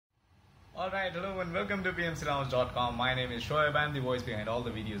Alright, hello and welcome to PMCLounge.com. My name is Shoaib. I'm the voice behind all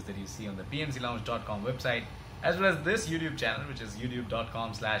the videos that you see on the PMCLounge.com website, as well as this YouTube channel, which is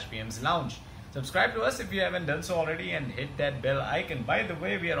youtube.com/PMCLounge. Subscribe to us if you haven't done so already and hit that bell icon. By the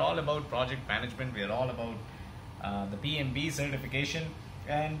way, we are all about project management. We are all about the PMP certification.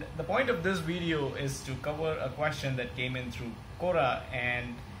 And the point of this video is to cover a question that came in through Quora,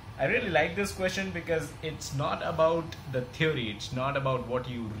 and I really like this question because it's not about the theory, it's not about what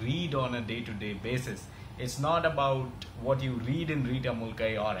you read on a day-to-day basis, it's not about what you read in Rita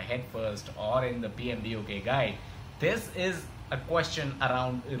Mulkay or Head First or in the PMBOK guide. This is a question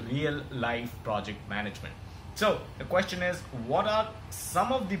around real life project management. So the question is, what are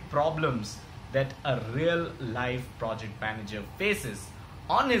some of the problems that a real life project manager faces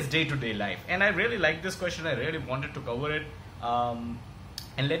on his day-to-day life? And I really like this question. I really wanted to cover it.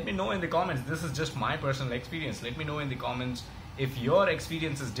 And let me know in the comments. This is just my personal experience. Let me know in the comments if your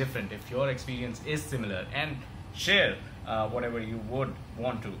experience is different, if your experience is similar, and share whatever you would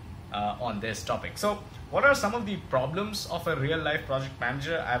want to on this topic. So what are some of the problems of a real life project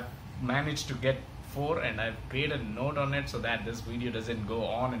manager? I've managed to get 4 and I've created a note on it so that this video doesn't go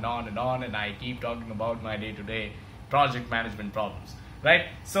on and on and on and I keep talking about my day-to-day project management problems, right?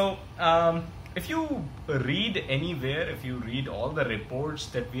 So if you read anywhere, if you read all the reports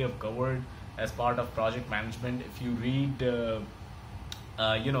that we have covered as part of project management, if you read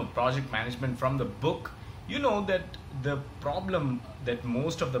project management from the book, you know that the problem that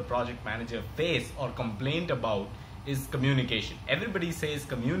most of the project managers face or complain about is communication. Everybody says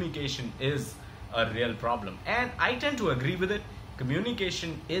communication is a real problem, and I tend to agree with it.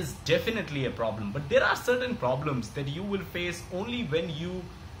 Communication is definitely a problem, but there are certain problems that you will face only when you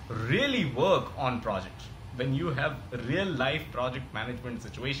really work on projects, when you have real life project management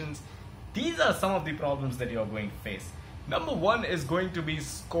situations. These are some of the problems that you're going to face. Number 1 is going to be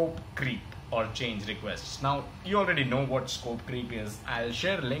scope creep or change requests. Now you already know what scope creep is. I'll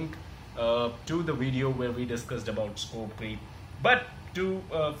share a link to the video where we discussed about scope creep, but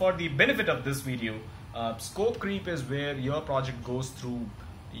for the benefit of this video, scope creep is where your project goes through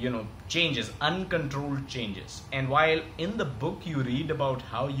changes, uncontrolled changes. And while in the book you read about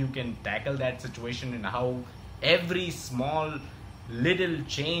how you can tackle that situation and how every small little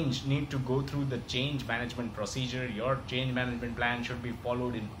change need to go through the change management procedure, your change management plan should be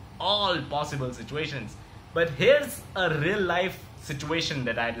followed in all possible situations. But here's a real life situation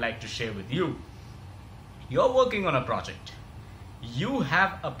that I'd like to share with you. You're working on a project. You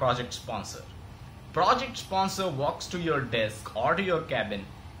have a project sponsor. Project sponsor walks to your desk or to your cabin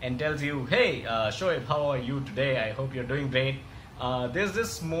and tells you, hey, Shoaib, how are you today? I hope you're doing great. There's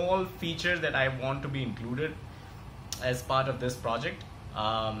this small feature that I want to be included as part of this project.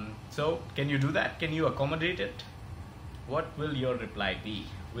 So can you do that? Can you accommodate it? What will your reply be?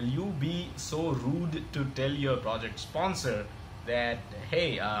 Will you be so rude to tell your project sponsor that,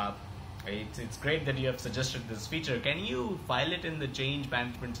 hey, it's great that you have suggested this feature. Can you file it in the change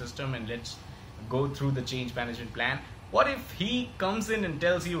management system and let's go through the change management plan? What if he comes in and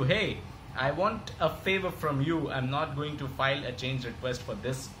tells you, hey, I want a favor from you. I'm not going to file a change request for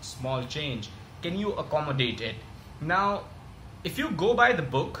this small change. Can you accommodate it? Now, if you go by the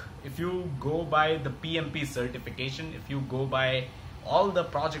book, if you go by the PMP certification, if you go by all the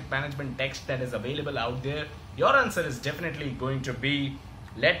project management text that is available out there, your answer is definitely going to be,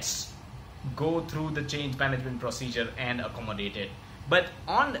 let's go through the change management procedure and accommodate it. But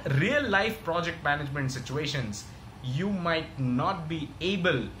on real life project management situations, you might not be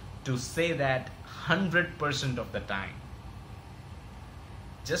able to say that 100% of the time.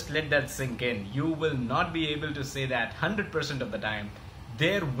 Just let that sink in. You will not be able to say that 100% of the time.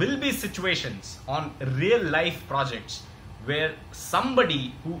 There will be situations on real life projects where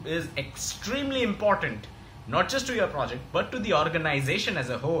somebody who is extremely important, not just to your project, but to the organization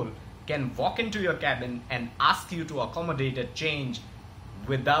as a whole, can walk into your cabin and ask you to accommodate a change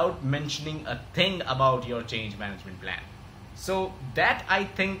without mentioning a thing about your change management plan. So that, I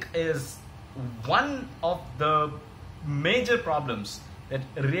think, is one of the major problems that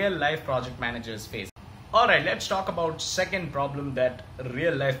real life project managers face. Alright, let's talk about second problem that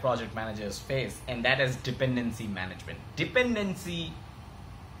real life project managers face, and that is dependency management. Dependency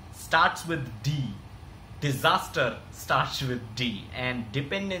starts with D. Disaster starts with D, and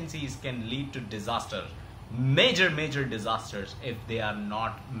dependencies can lead to disaster. Major disasters if they are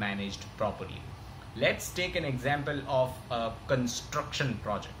not managed properly. Let's take an example of a construction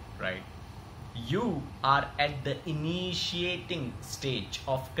project, right? You are at the initiating stage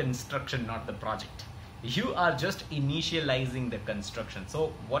of construction, not the project. You are just initializing the construction.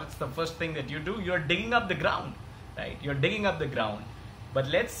 So what's the first thing that you do? You're digging up the ground, right? You're digging up the ground. But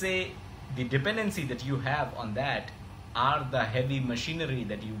let's say the dependency that you have on that are the heavy machinery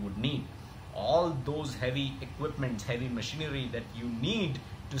that you would need. All those heavy equipments, heavy machinery that you need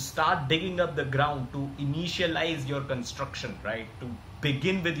to start digging up the ground, to initialize your construction, right? To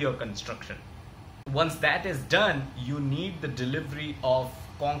begin with your construction. Once that is done, you need the delivery of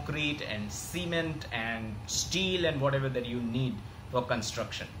concrete and cement and steel and whatever that you need for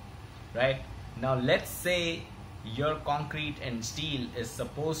construction, right? Now let's say your concrete and steel is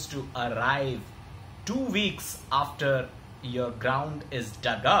supposed to arrive 2 weeks after your ground is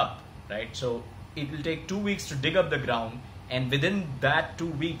dug up, right? So it will take 2 weeks to dig up the ground, and within that 2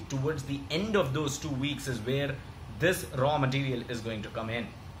 weeks, towards the end of those 2 weeks is where this raw material is going to come in.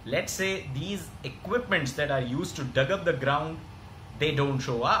 Let's say these equipments that are used to dug up the ground, they don't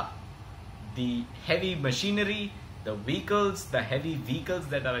show up. The heavy machinery, the vehicles, the heavy vehicles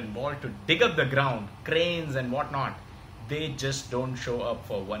that are involved to dig up the ground, cranes and whatnot, they just don't show up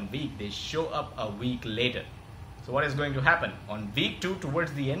for 1 week. They show up a week later. So what is going to happen? On week 2,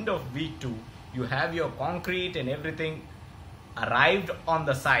 towards the end of week 2, you have your concrete and everything arrived on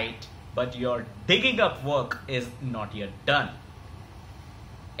the site, but your digging up work is not yet done.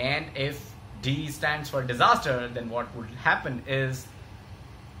 And if D stands for disaster, then what would happen is,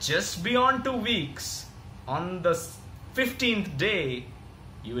 just beyond 2 weeks, on the 15th day,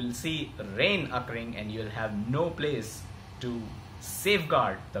 you will see rain occurring and you will have no place to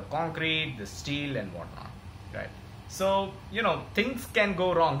safeguard the concrete, the steel and whatnot, right? So, things can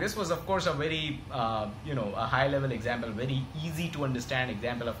go wrong. This was, of course, a very, a high level example, very easy to understand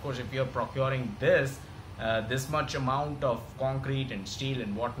example. Of course, if you're procuring this much amount of concrete and steel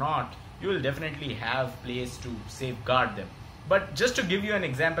and whatnot, you will definitely have place to safeguard them. But just to give you an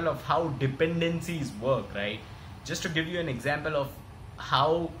example of how dependencies work, right? Just to give you an example of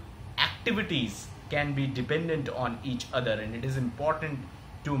how activities can be dependent on each other, and it is important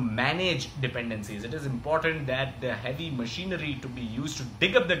to manage dependencies. It is important that the heavy machinery to be used to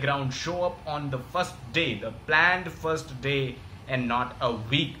dig up the ground show up on the first day, the planned first day, and not a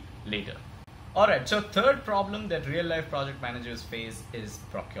week later. Alright, so third problem that real life project managers face is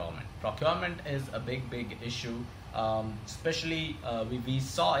procurement. Procurement is a big issue, especially we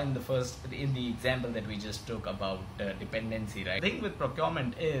saw in the example that we just took about dependency, right? The thing with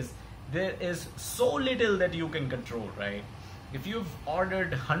procurement is there is so little that you can control, right? If you've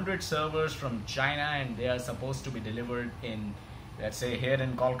ordered 100 servers from China and they are supposed to be delivered in, let's say here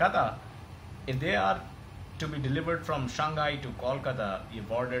in Kolkata, if they are to be delivered from Shanghai to Kolkata, you've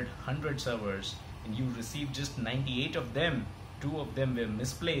ordered 100 servers and you received just 98 of them, 2 of them were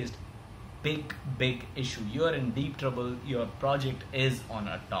misplaced, big issue. You're in deep trouble. Your project is on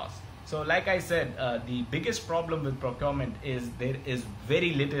a toss. So like I said, the biggest problem with procurement is there is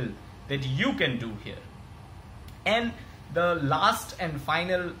very little that you can do here. And the last and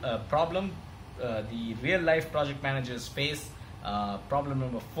final problem the real life project managers face, problem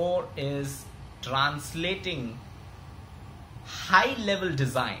number 4, is translating high level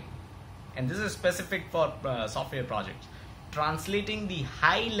design, and this is specific for software projects, translating the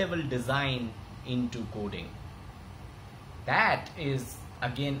high level design into coding. That is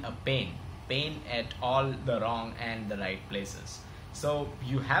again a pain at all the wrong and the right places. So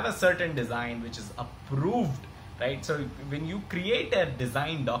you have a certain design which is approved, right? So when you create a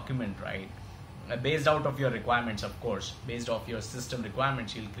design document, right, based out of your requirements, of course, based off your system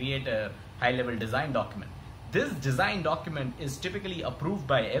requirements, you'll create a high level design document. This design document is typically approved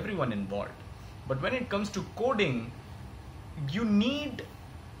by everyone involved. But when it comes to coding, you need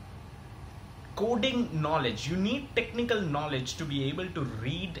coding knowledge, you need technical knowledge to be able to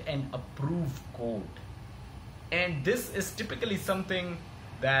read and approve code. And this is typically something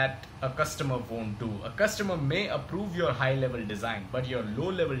that a customer won't do. A customer may approve your high level design, but your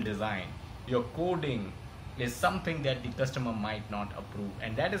low level design, your coding, is something that the customer might not approve.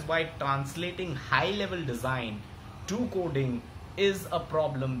 And that is why translating high level design to coding is a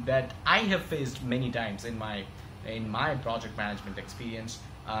problem that I have faced many times in my project management experience.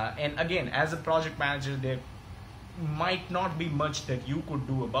 And again, as a project manager, there might not be much that you could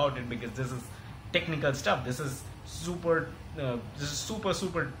do about it, because this is technical stuff. This is super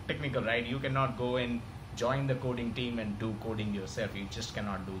technical, right? You cannot go and join the coding team and do coding yourself. You just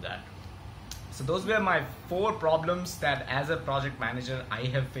cannot do that. So those were my 4 problems that as a project manager I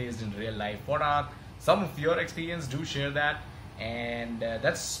have faced in real life. What are some of your experience? Do share that. And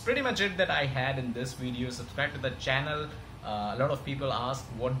that's pretty much it that I had in this video. Subscribe to the channel. A lot of people ask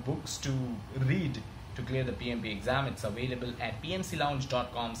what books to read to clear the PMP exam. It's available at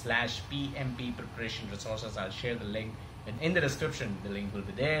pmclounge.com/PMP preparation resources. I'll share the link in the description. The link will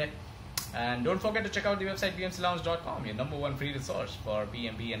be there. And don't forget to check out the website pmclounge.com, your number one free resource for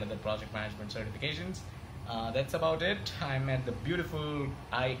PMP and other project management certifications. That's about it. I'm at the beautiful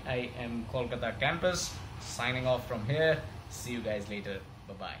IIM Kolkata campus, signing off from here. See you guys later.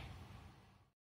 Bye-bye.